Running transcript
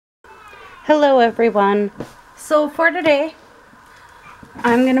Hello everyone. So for today,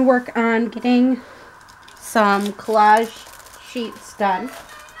 I'm going to work on getting some collage sheets done,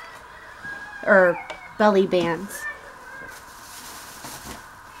 or belly bands,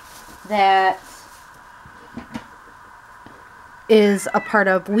 that is a part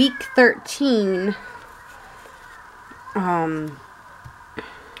of week 13,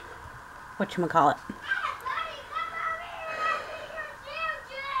 whatchamacallit.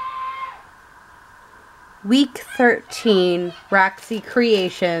 Week 13 Roxy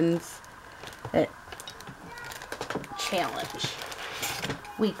Creations challenge.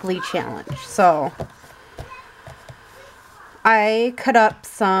 Weekly challenge. So I cut up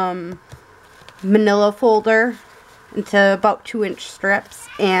some manila folder into about 2-inch strips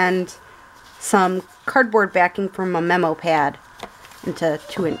and some cardboard backing from a memo pad into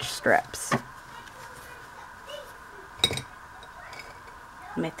 2-inch strips.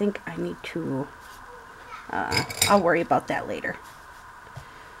 And I think I need to I'll worry about that later.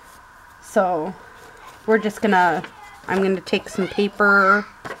 So we're just gonna, I'm gonna take some paper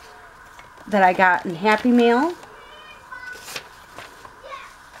that I got in Happy Mail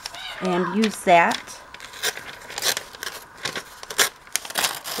and use that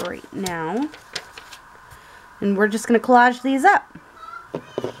right now. And we're just gonna collage these up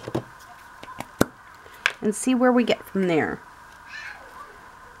and see where we get from there.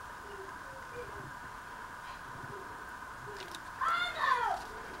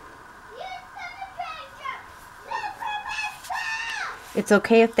 It's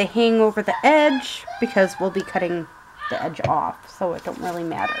okay if they hang over the edge because we'll be cutting the edge off, so it don't really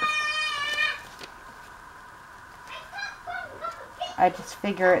matter. I just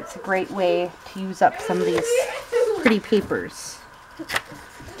figure it's a great way to use up some of these pretty papers.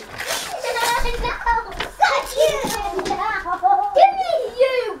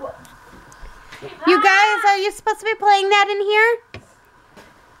 You guys, are you supposed to be playing that in here?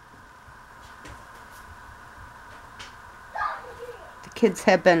 Kids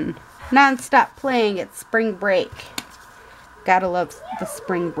have been non-stop playing at spring break. Gotta love the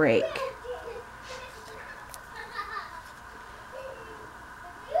spring break.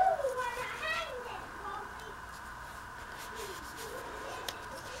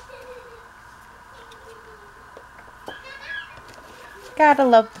 Gotta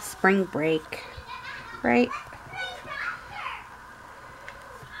love the spring break, right?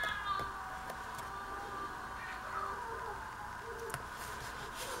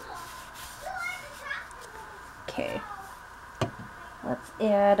 Okay, let's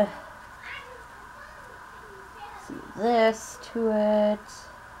add some of this to it.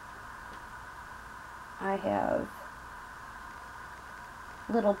 I have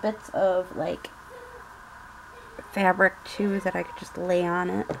little bits of like fabric too that I could just lay on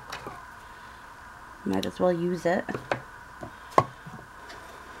it. Might as well use it.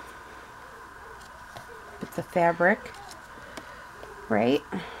 Bits of fabric, right?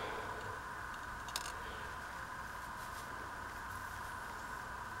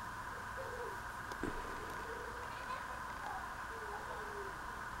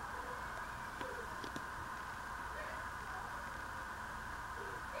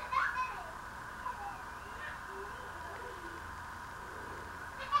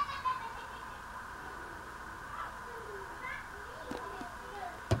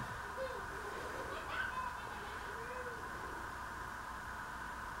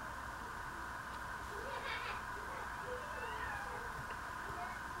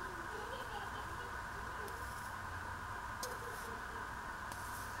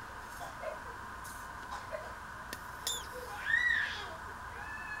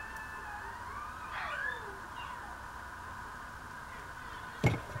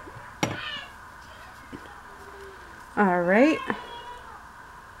 Alright, I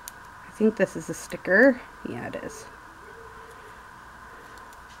think this is a sticker. Yeah, it is.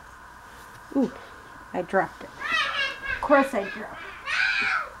 Ooh, I dropped it. Of course I dropped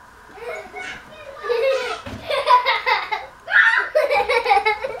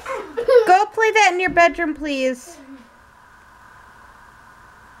it. Go play that in your bedroom, please.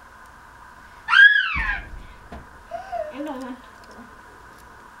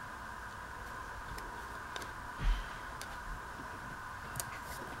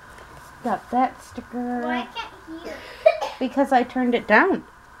 Got that sticker. Why can't you hear? Because I turned it down.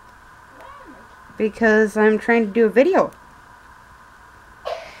 Because I'm trying to do a video.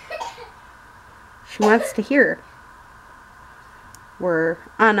 She wants to hear. We're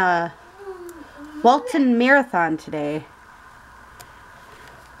on a Walton marathon today.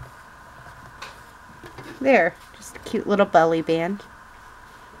 There, just a cute little belly band.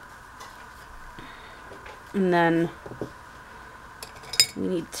 And then we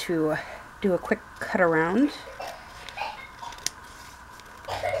need to do a quick cut around.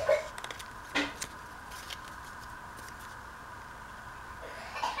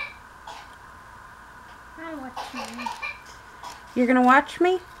 I'm watching. You're gonna watch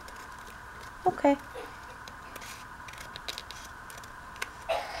me? Okay.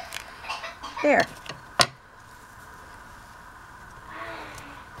 There.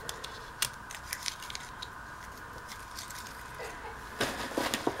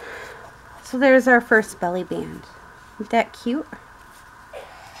 So there's our first belly band. Isn't that cute?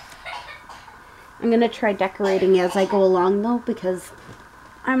 I'm going to try decorating as I go along though, because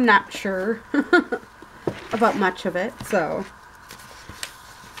I'm not sure about much of it, so.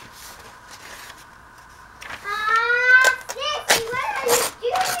 Sissy, what are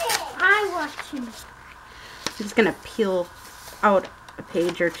you doing? I'm watching. I'm just going to peel out a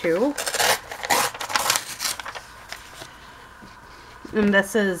page or two. And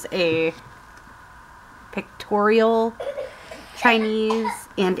this is a pictorial Chinese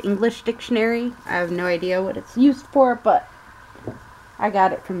and English dictionary. I have no idea what it's used for, but I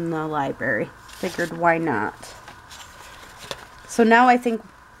got it from the library. Figured why not. So now I think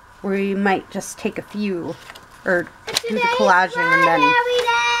we might just take a few, or do the collaging and then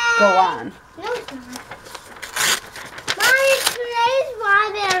go on. No, it's not. Mommy, today's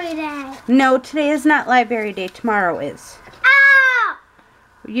Library Day. No, today is not library day. Tomorrow is. Ah!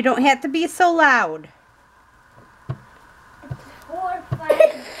 You don't have to be so loud.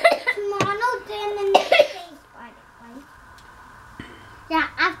 Tomorrow, then the next day is Friday, right? Yeah,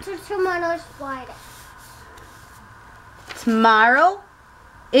 after tomorrow's Friday. Tomorrow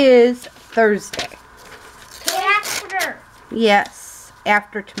is Thursday. After. Yes,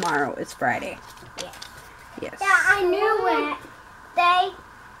 after tomorrow is Friday. Yeah. Yes. Yeah, I knew it.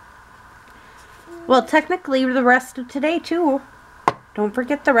 Well, technically the rest of today too. Don't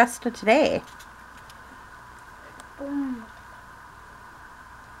forget the rest of today. Boom.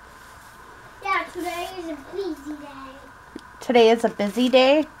 Yeah, today is a busy day. Today is a busy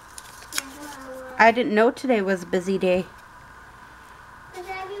day. Yeah, I didn't know today was a busy day. because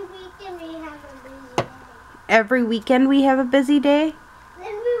every weekend we have a busy day. Every weekend we have a busy day?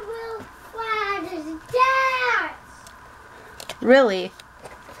 Then we will Father's dance. Really?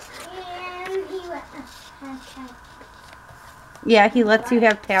 And he let us have that. Yeah, he lets you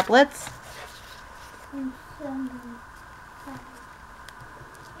have tablets? And some.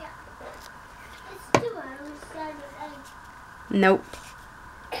 Yeah. It's 2 hours Saturday. Nope.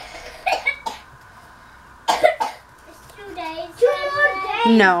 It's 2 days. 2 more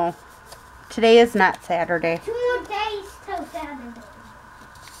days. No. Today is not Saturday. 2 more days till Saturday.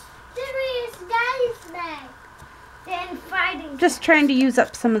 Serious guys day. Then Friday. Just trying to use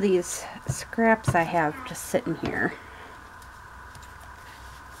up some of these scraps I have just sitting here.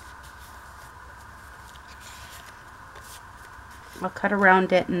 I'll cut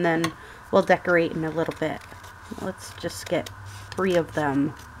around it and then we'll decorate in a little bit. Let's just get 3 of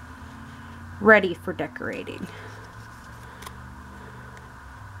them ready for decorating.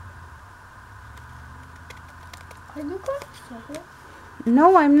 Are you going to sort it?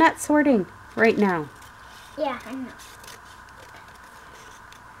 No, I'm not sorting right now. Yeah, I know.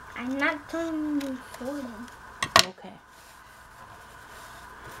 I'm not doing the sorting. Okay.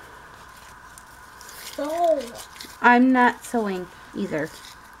 So. I'm not sewing either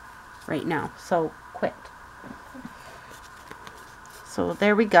right now, so quit. So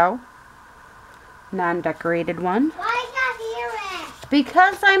there we go. Non-decorated one. Why not hear it?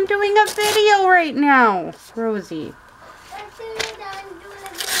 Because I'm doing a video right now, Rosie. As soon as I'm doing a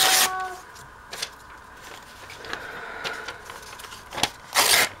video.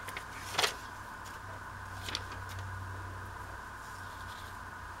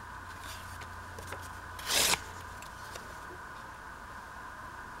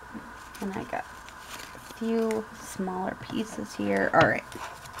 And I got a few smaller pieces here. Alright.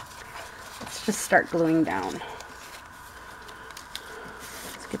 Let's just start gluing down.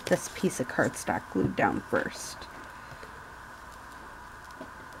 Let's get this piece of cardstock glued down first.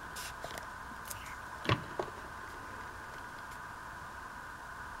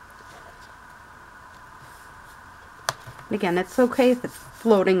 And again, it's okay if it's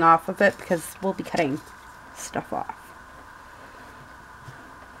floating off of it because we'll be cutting stuff off.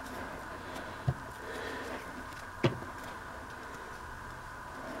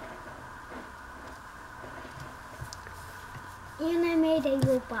 And I made a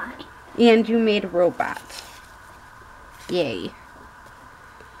robot. And you made a robot. Yay.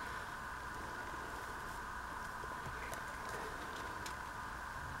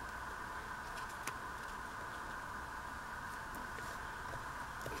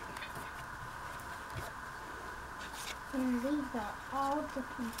 And these are all the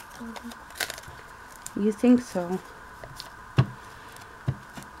pieces. You think so?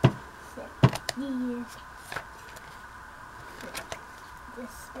 Except these.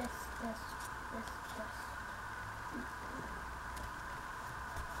 This.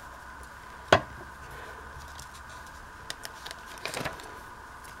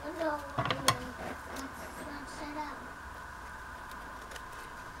 No, let's set up.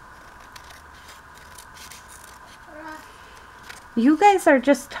 You guys are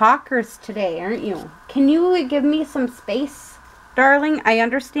just talkers today, aren't you? Can you give me some space, darling? I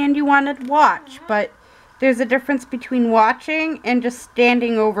understand you wanted to watch, but there's a difference between watching and just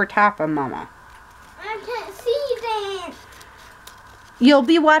standing over top of Mama. I can't see that. You'll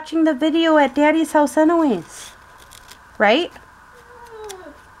be watching the video at Daddy's house anyways, right?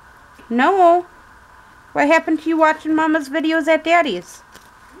 No. What happened to you watching Mama's videos at Daddy's?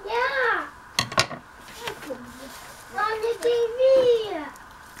 Yeah. On the TV.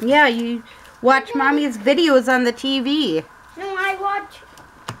 Yeah, you watch Mommy's videos on the TV. No, I watch.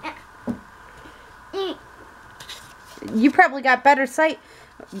 You probably got better sight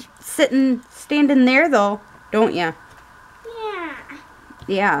standing there though, don't you? Yeah.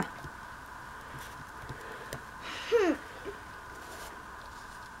 Yeah.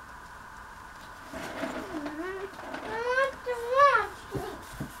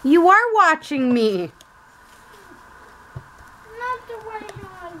 You are watching me. Not the way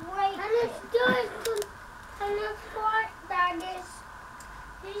I wait. And let's do it. And let's start that is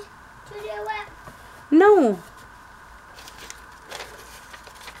to do it. No.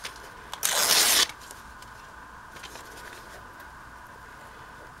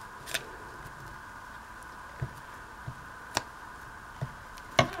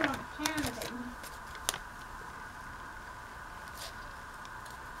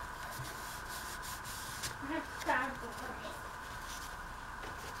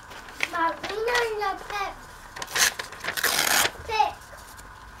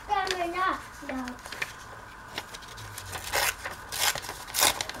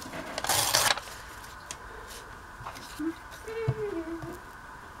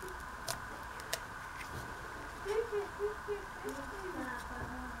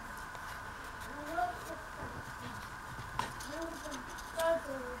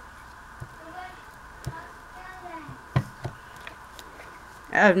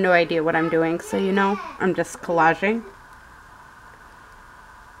 I have no idea what I'm doing, so you know, I'm just collaging.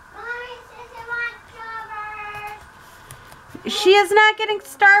 She is not getting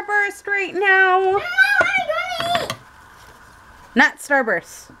Starburst right now. Not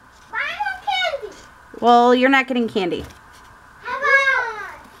Starburst. Well, you're not getting candy.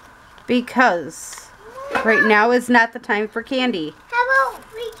 Because right now is not the time for candy. How about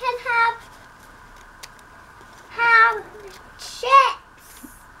we can have chips?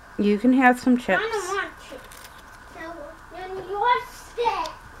 You can have some chips. I don't want chips. So then your chips.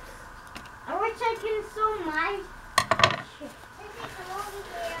 I wish I can sew my chips.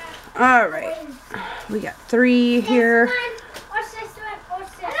 All right, we got 3 here. What's this one?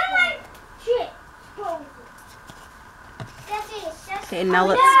 What's this one? I don't like chips. Okay, now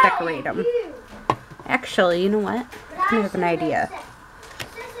let's decorate them. Actually, you know what? I have an idea.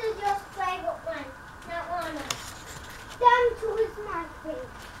 This is your favorite one, not one of them. Two is my favorite.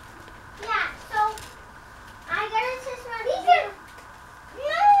 Yeah, so I got this one.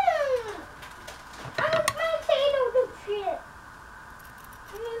 No! I'm a potato chip.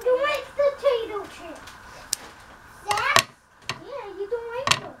 You like potato chips. That? Yeah, you don't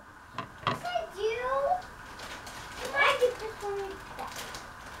like them. Yes, I do. Why did this one like that?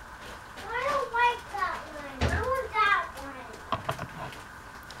 I don't like that one. I want that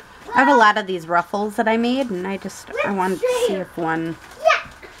one. I have a lot of these ruffles that I made, and I wanted to see if one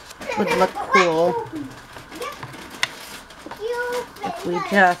would look cool. If we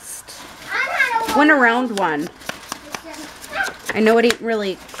just went around one. I know it ain't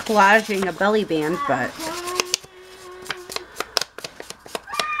really collaging a belly band, but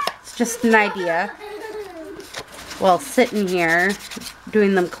it's just an idea. Well, sitting here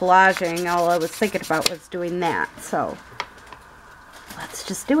doing them collaging, all I was thinking about was doing that. So let's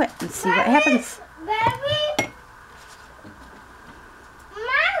just do it and see what happens. Baby,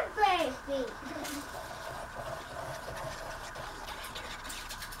 my baby.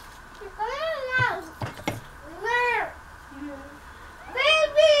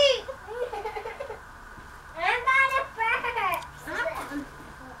 Baby, I'm gonna burst.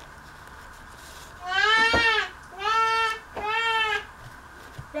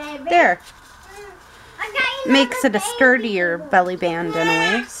 There. I got you Makes it a baby. sturdier belly band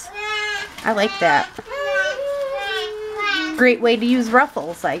anyways. I like that. Great way to use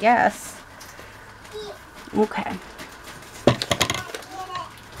ruffles, I guess. Okay.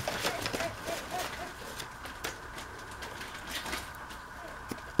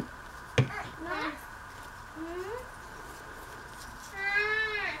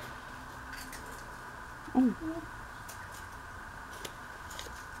 Oh.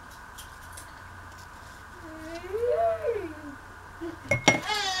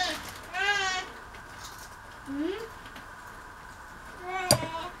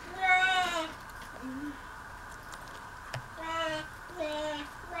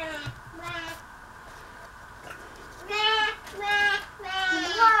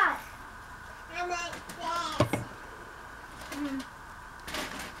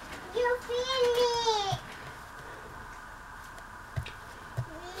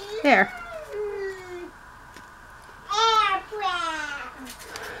 There.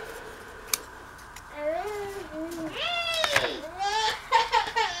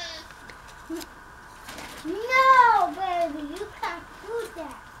 No, baby, you can't do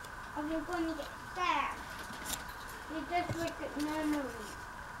that. Or you're going to get sad. You just look at memory.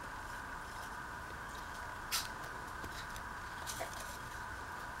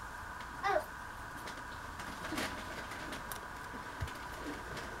 Oh.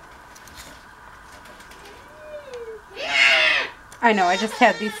 I know, I just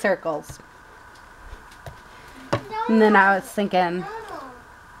had these circles. And then I was thinking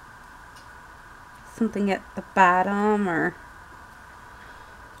something at the bottom, or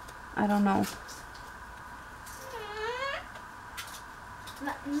I don't know.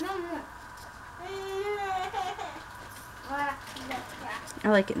 I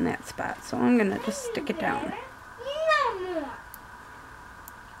like it in that spot, so I'm gonna just stick it down.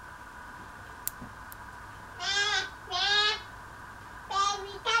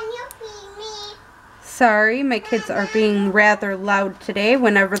 Sorry, my kids are being rather loud today.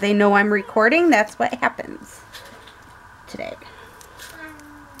 Whenever they know I'm recording, that's what happens today.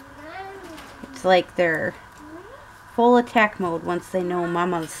 It's like they're full attack mode once they know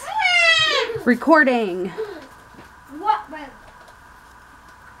Mama's recording.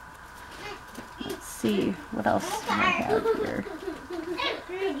 Let's see, what else do I have here?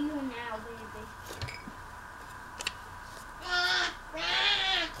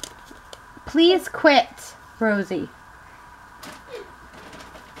 Please quit, Rosie.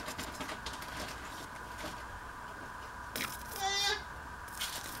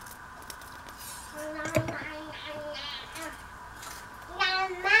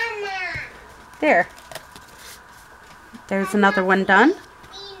 There. There's another one done.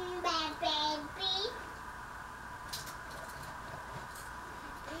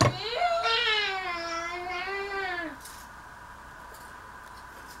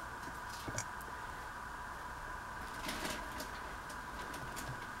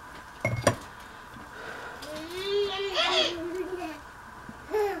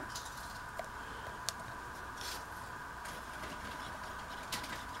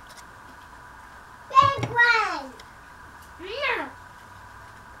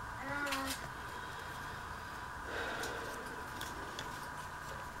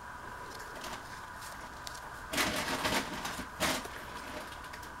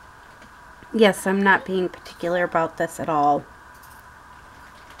 Yes, I'm not being particular about this at all.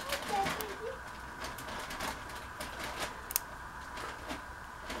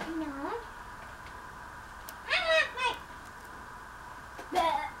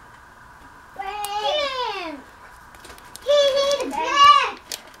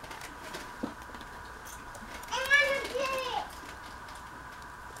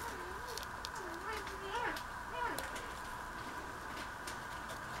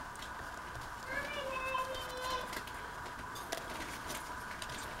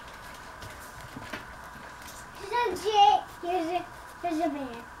 Here's a bin.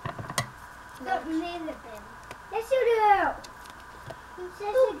 Don't need the bin. Yes, you do. It's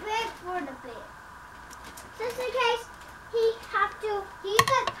too big for the bin. Just in case he's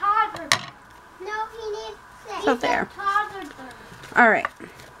a toddler. No, he needs six. So there. Toddler. Alright.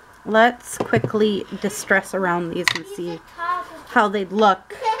 Let's quickly distress around these and see how they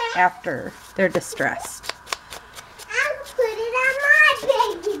look after they're distressed. I'll put it on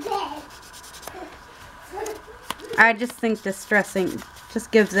my baby bed. I just think distressing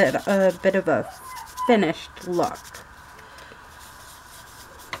just gives it a bit of a finished look.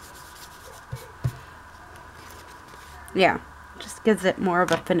 Yeah, just gives it more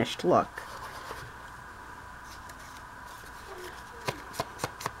of a finished look.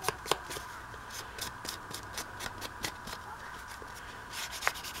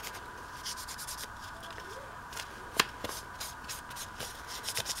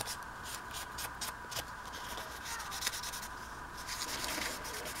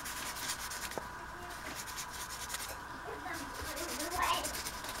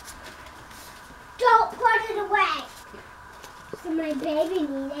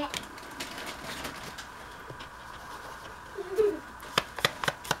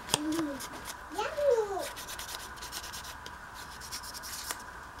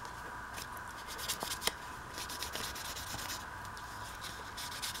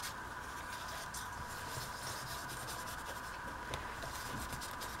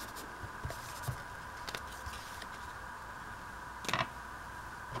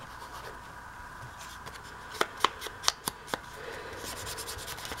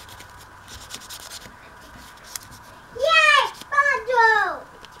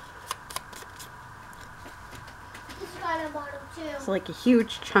 too. It's like a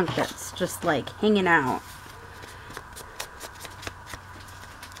huge chunk that's just like hanging out.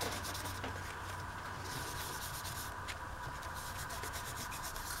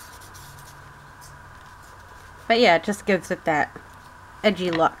 But yeah, it just gives it that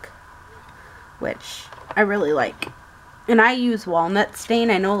edgy look, which I really like. And I use walnut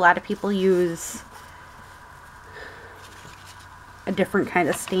stain. I know a lot of people use a different kind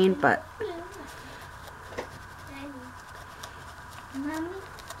of stain, but Mommy,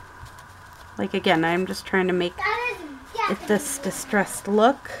 like again, I'm just trying to make that is it this distressed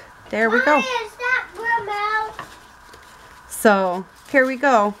look. There we Mommy, go. is that remote? So here we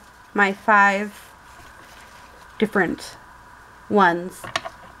go. My 5 different ones.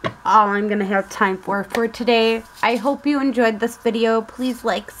 All I'm gonna have time for today. I hope you enjoyed this video. Please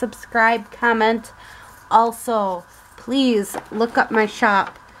like, subscribe, comment. Also, please look up my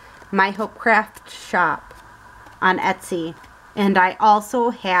shop, My Hope Craft Shop on Etsy. And I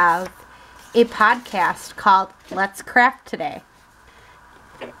also have a podcast called Let's Craft Today.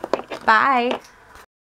 Bye.